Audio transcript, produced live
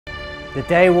The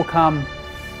day will come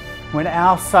when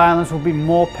our silence will be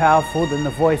more powerful than the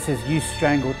voices you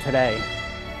strangled today.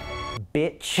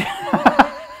 Bitch.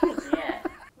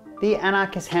 The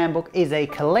Anarchist Handbook is a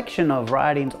collection of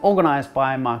writings organized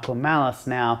by Michael Malice.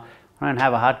 Now, I don't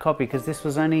have a hard copy because this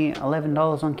was only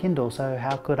 $11 on Kindle, so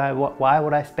how could I, why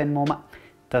would I spend more money?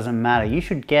 Doesn't matter, you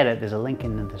should get it, there's a link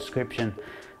in the description.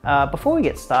 Before we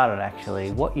get started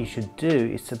actually, what you should do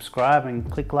is subscribe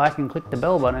and click like and click the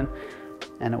bell button,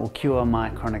 and it will cure my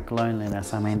chronic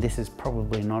loneliness. I mean, this is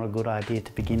probably not a good idea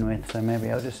to begin with, so maybe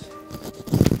I'll just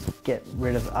get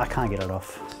rid of, I can't get it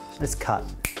off. Let's cut.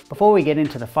 Before we get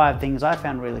into the 5 things I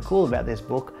found really cool about this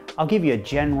book, I'll give you a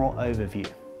general overview.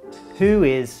 Who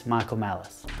is Michael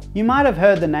Malice? You might have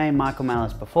heard the name Michael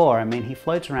Malice before. I mean, he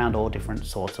floats around all different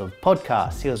sorts of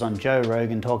podcasts. He was on Joe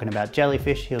Rogan talking about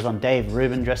jellyfish. He was on Dave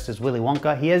Rubin dressed as Willy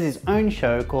Wonka. He has his own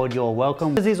show called You're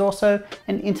Welcome. He's also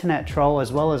an internet troll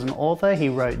as well as an author. He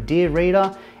wrote Dear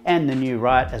Reader and The New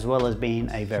Right, as well as being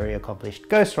a very accomplished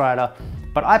ghostwriter.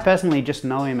 But I personally just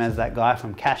know him as that guy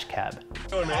from Cash Cab.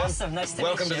 Awesome, nice to meet you.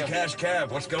 Welcome to the Cash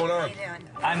Cab. What's going on?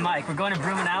 I'm Mike. We're going to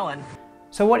Broome and Allen.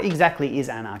 So what exactly is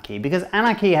anarchy? Because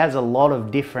anarchy has a lot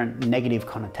of different negative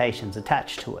connotations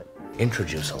attached to it.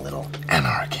 Introduce a little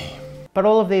anarchy. But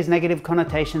all of these negative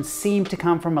connotations seem to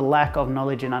come from a lack of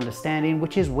knowledge and understanding,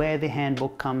 which is where the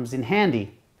handbook comes in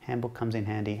handy. Handbook comes in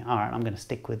handy. All right, I'm going to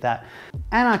stick with that.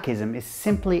 Anarchism is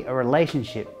simply a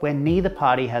relationship where neither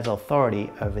party has authority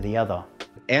over the other.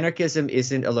 Anarchism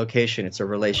isn't a location, it's a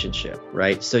relationship,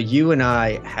 right? So you and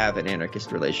I have an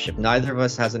anarchist relationship. Neither of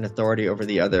us has an authority over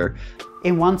the other.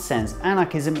 In one sense,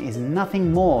 anarchism is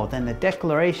nothing more than the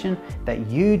declaration that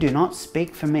you do not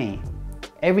speak for me.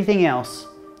 Everything else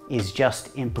is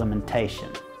just implementation.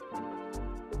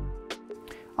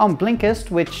 On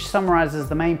Blinkist, which summarizes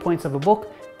the main points of a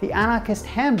book, the Anarchist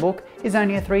Handbook is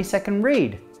only a 3-second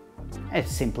read. It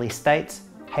simply states,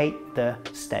 hate the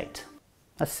state.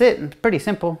 That's it, it's pretty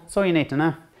simple, that's all you need to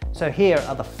know. So here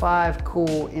are the 5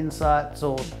 cool insights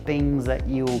or things that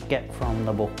you'll get from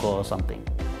the book or something.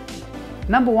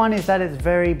 Number 1 is that it's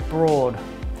very broad.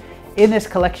 In this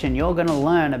collection, you're going to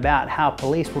learn about how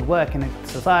police would work in a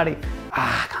society.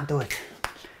 I can't do it.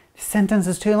 This sentence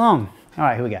is too long. All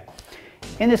right, here we go.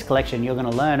 In this collection, you're going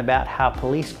to learn about how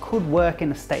police could work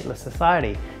in a stateless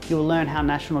society. You will learn how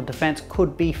national defense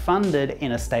could be funded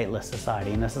in a stateless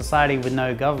society. In a society with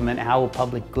no government, how will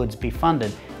public goods be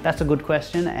funded? That's a good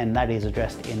question, and that is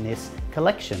addressed in this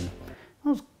collection.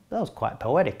 That was quite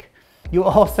poetic. You'll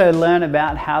also learn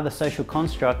about how the social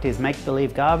construct is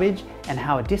make-believe garbage and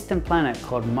how a distant planet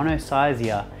called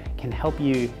Monocysia can help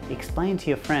you explain to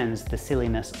your friends the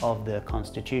silliness of the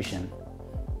Constitution.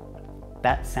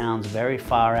 That sounds very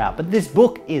far out, but this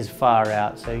book is far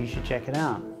out, so you should check it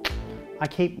out. I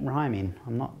keep rhyming,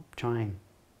 I'm not trying.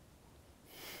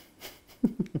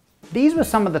 These were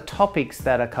some of the topics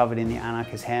that are covered in the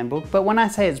Anarchist Handbook, but when I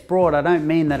say it's broad, I don't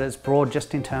mean that it's broad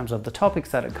just in terms of the topics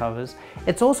that it covers.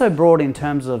 It's also broad in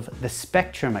terms of the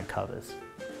spectrum it covers.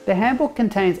 The handbook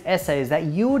contains essays that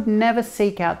you would never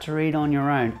seek out to read on your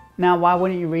own. Now, why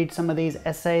wouldn't you read some of these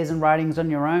essays and writings on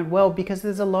your own? Well, because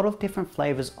there's a lot of different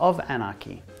flavors of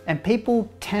anarchy, and people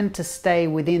tend to stay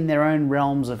within their own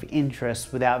realms of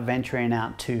interest without venturing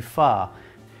out too far.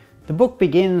 The book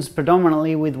begins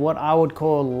predominantly with what I would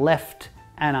call left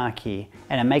anarchy,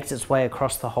 and it makes its way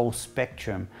across the whole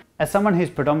spectrum. As someone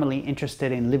who's predominantly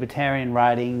interested in libertarian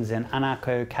writings and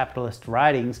anarcho-capitalist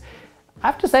writings, I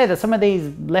have to say that some of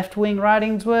these left-wing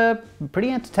writings were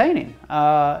pretty entertaining.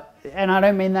 And I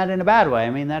don't mean that in a bad way, I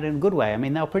mean that in a good way. I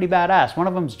mean, they were pretty badass. One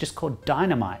of them's just called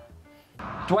Dynamite.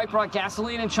 Dwight brought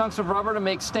gasoline and chunks of rubber to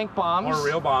make stink bombs. Or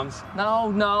real bombs.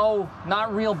 No,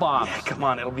 not real bombs. Yeah, come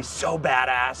on, it'll be so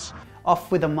badass.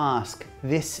 Off with a mask.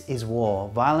 This is war.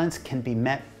 Violence can be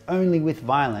met only with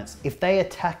violence. If they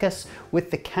attack us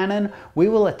with the cannon, we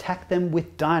will attack them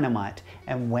with dynamite.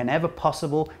 And whenever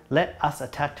possible, let us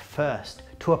attack first.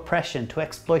 To oppression, to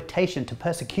exploitation, to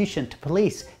persecution, to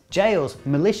police, jails,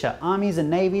 militia, armies and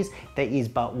navies, there is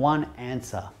but one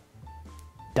answer.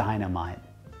 Dynamite.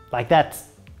 Like that's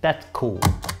cool.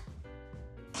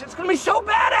 It's gonna be so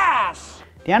badass!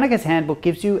 The Anarchist Handbook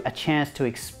gives you a chance to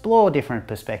explore different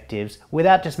perspectives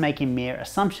without just making mere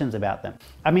assumptions about them.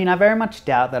 I mean, I very much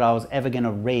doubt that I was ever going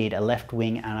to read a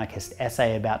left-wing anarchist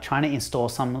essay about trying to install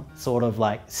some sort of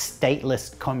like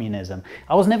stateless communism.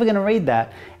 I was never going to read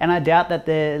that, and I doubt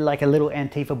that like a little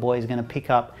Antifa boy is going to pick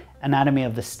up Anatomy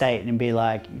of the State and be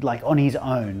like on his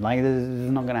own. Like, this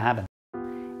is not going to happen.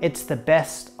 It's the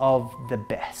best of the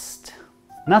best.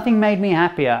 Nothing made me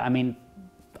happier. I mean,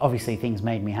 obviously things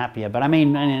made me happier, but I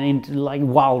mean, like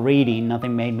while reading,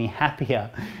 nothing made me happier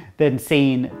than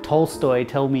seeing Tolstoy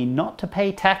tell me not to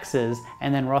pay taxes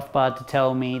and then Rothbard to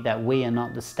tell me that we are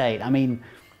not the state. I mean,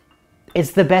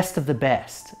 it's the best of the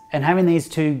best. And having these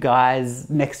two guys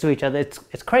next to each other,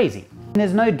 it's crazy. And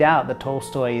there's no doubt that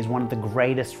Tolstoy is one of the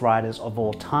greatest writers of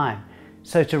all time.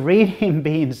 So to read him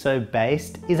being so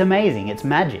based is amazing, it's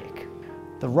magic.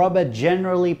 The robber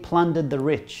generally plundered the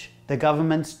rich. The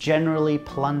governments generally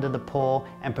plunder the poor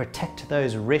and protect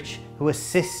those rich who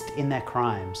assist in their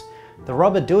crimes. The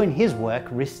robber doing his work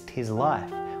risked his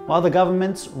life, while the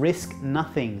governments risk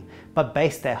nothing, but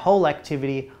base their whole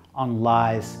activity on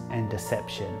lies and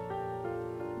deception.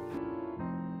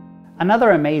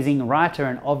 Another amazing writer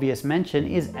and obvious mention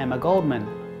is Emma Goldman.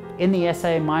 In the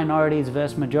essay Minorities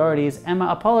vs. Majorities, Emma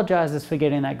apologizes for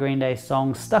getting that Green Day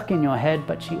song stuck in your head,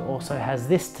 but she also has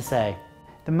this to say: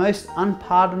 "The most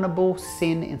unpardonable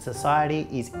sin in society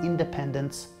is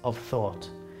independence of thought.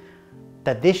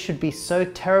 That this should be so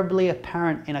terribly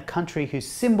apparent in a country whose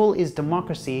symbol is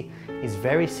democracy is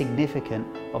very significant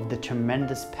of the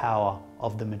tremendous power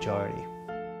of the majority."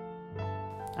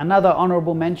 Another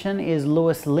honorable mention is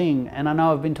Louis Ling, and I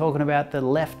know I've been talking about the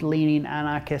left-leaning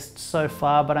anarchists so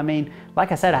far, but I mean,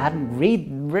 like I said, I hadn't read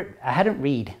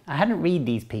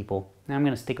these people. Now I'm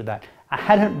going to stick with that. I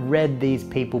hadn't read these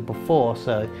people before,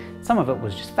 so some of it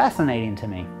was just fascinating to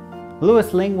me.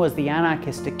 Louis Ling was the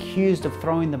anarchist accused of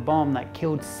throwing the bomb that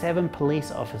killed 7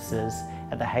 police officers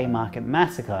at the Haymarket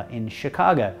Massacre in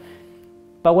Chicago.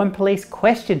 But when police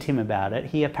questioned him about it,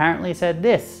 he apparently said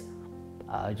this: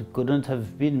 "It couldn't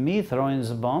have been me throwing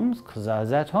the bombs because I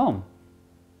was at home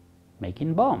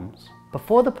making bombs."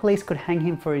 Before the police could hang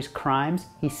him for his crimes,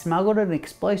 he smuggled an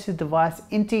explosive device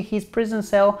into his prison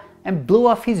cell and blew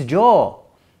off his jaw.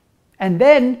 And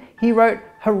then he wrote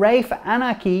 "Hooray for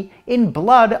Anarchy" in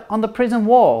blood on the prison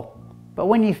wall. But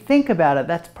when you think about it,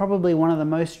 that's probably one of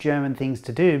the most German things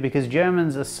to do, because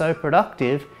Germans are so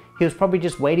productive. He was probably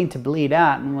just waiting to bleed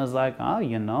out and was like, "Oh,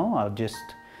 you know, I'll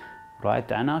just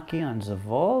write anarchy on the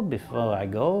wall before I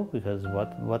go, because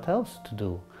what else to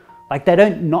do?" Like, they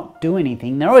don't not do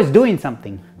anything, they're always doing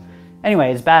something.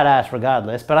 Anyway, it's badass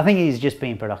regardless, but I think he's just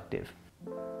being productive.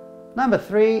 Number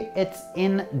 3, it's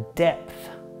in depth.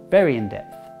 Very in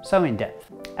depth. So in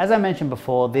depth. As I mentioned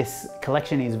before, this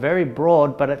collection is very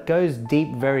broad, but it goes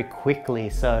deep very quickly.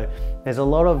 So there's a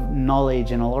lot of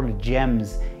knowledge and a lot of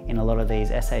gems in a lot of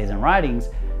these essays and writings.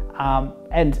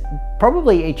 And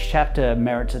probably each chapter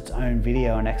merits its own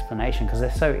video and explanation because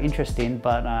they're so interesting,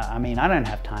 but I mean, I don't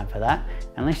have time for that.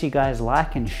 Unless you guys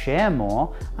like and share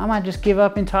more, I might just give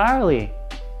up entirely.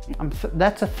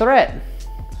 That's a threat.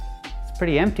 It's a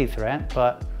pretty empty threat,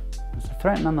 but it's a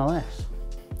threat nonetheless.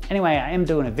 Anyway, I am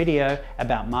doing a video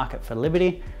about Market for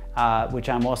Liberty, which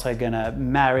I'm also gonna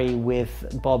marry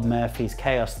with Bob Murphy's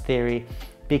chaos theory,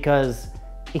 because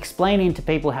explaining to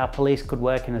people how police could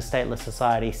work in a stateless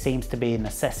society seems to be a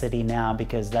necessity now,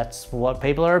 because that's what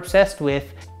people are obsessed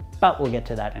with, but we'll get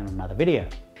to that in another video.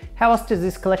 How else does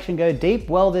this collection go deep?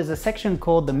 Well, there's a section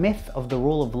called The Myth of the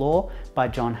Rule of Law by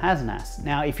John Hasnas.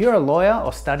 Now, if you're a lawyer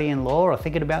or studying law or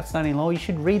thinking about studying law, you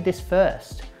should read this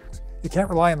first. You can't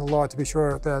rely on the law to be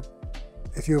sure that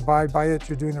if you abide by it,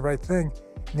 you're doing the right thing.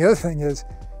 And the other thing is,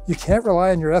 you can't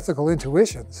rely on your ethical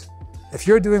intuitions. If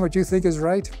you're doing what you think is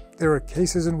right, there are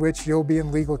cases in which you'll be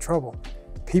in legal trouble.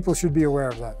 People should be aware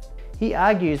of that. He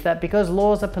argues that because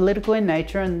laws are political in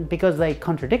nature and because they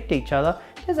contradict each other,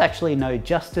 there's actually no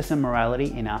justice and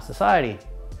morality in our society.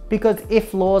 Because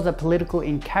if laws are political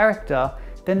in character,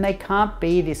 then they can't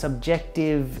be this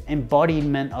objective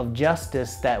embodiment of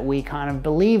justice that we kind of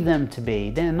believe them to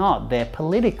be. They're not, they're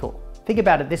political. Think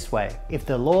about it this way: if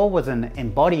the law was an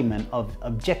embodiment of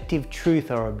objective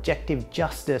truth or objective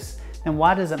justice, then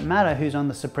why does it matter who's on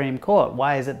the Supreme Court?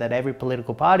 Why is it that every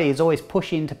political party is always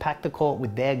pushing to pack the court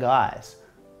with their guys?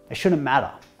 It shouldn't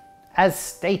matter. As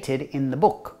stated in the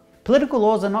book, political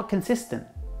laws are not consistent.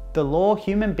 The law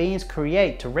human beings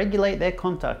create to regulate their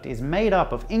conduct is made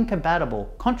up of incompatible,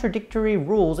 contradictory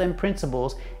rules and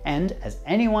principles, and as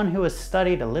anyone who has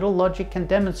studied a little logic can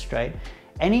demonstrate,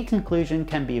 any conclusion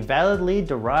can be validly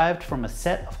derived from a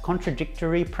set of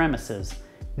contradictory premises.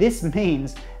 This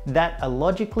means that a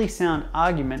logically sound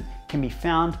argument can be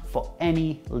found for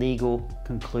any legal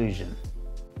conclusion.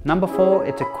 Number 4,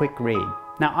 it's a quick read.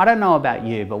 Now, I don't know about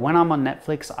you, but when I'm on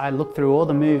Netflix, I look through all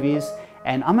the movies,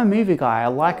 and I'm a movie guy, I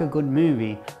like a good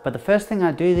movie, but the first thing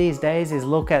I do these days is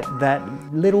look at that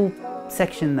little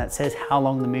section that says how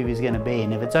long the movie is gonna be,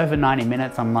 and if it's over 90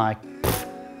 minutes, I'm like,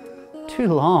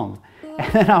 too long.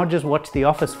 And then I'll just watch The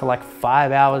Office for like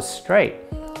 5 hours straight.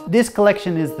 This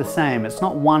collection is the same. It's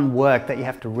not one work that you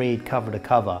have to read cover to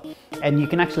cover. And you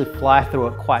can actually fly through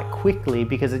it quite quickly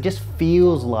because it just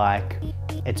feels like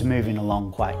it's moving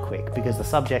along quite quick because the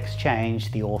subjects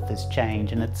change, the authors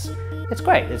change, and it's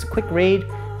great. It's a quick read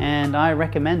and I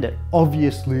recommend it.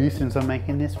 Obviously, since I'm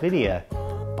making this video,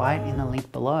 buy it in the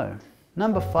link below.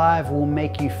 Number 5 will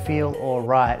make you feel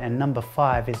alright, and number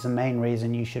 5 is the main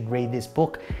reason you should read this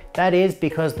book. That is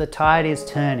because the tide is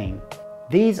turning.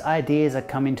 These ideas are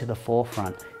coming to the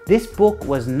forefront. This book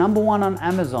was #1 on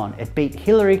Amazon. It beat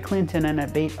Hillary Clinton and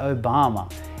it beat Obama.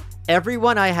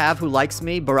 Everyone I have who likes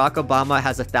me, Barack Obama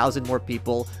has 1,000 more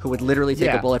people who would literally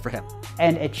take a bullet for him.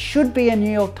 And it should be a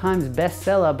New York Times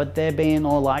bestseller, but they're being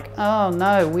all like, oh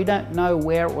no, we don't know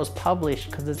where it was published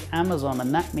because it's Amazon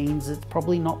and that means it's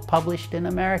probably not published in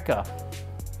America.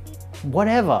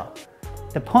 Whatever.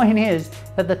 The point is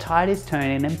that the tide is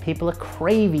turning and people are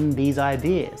craving these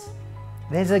ideas.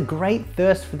 There's a great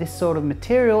thirst for this sort of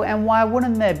material, and why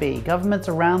wouldn't there be? Governments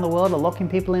around the world are locking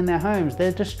people in their homes.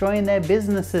 They're destroying their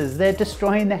businesses. They're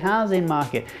destroying the housing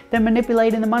market. They're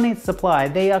manipulating the money supply.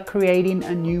 They are creating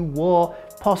a new war,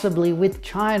 possibly with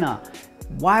China.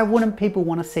 Why wouldn't people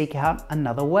want to seek out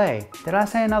another way? Did I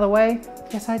say another way?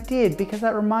 Yes, I did, because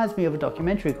that reminds me of a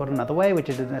documentary called Another Way, which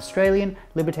is an Australian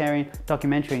libertarian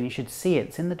documentary, and you should see it.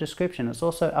 It's in the description. It's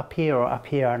also up here or up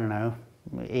here, I don't know,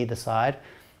 either side.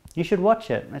 You should watch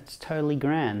it. It's totally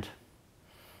grand.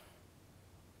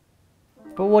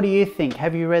 But what do you think?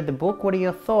 Have you read the book? What are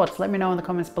your thoughts? Let me know in the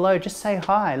comments below. Just say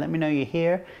hi. Let me know you're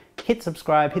here. Hit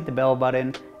subscribe, hit the bell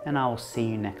button, and I will see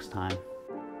you next time.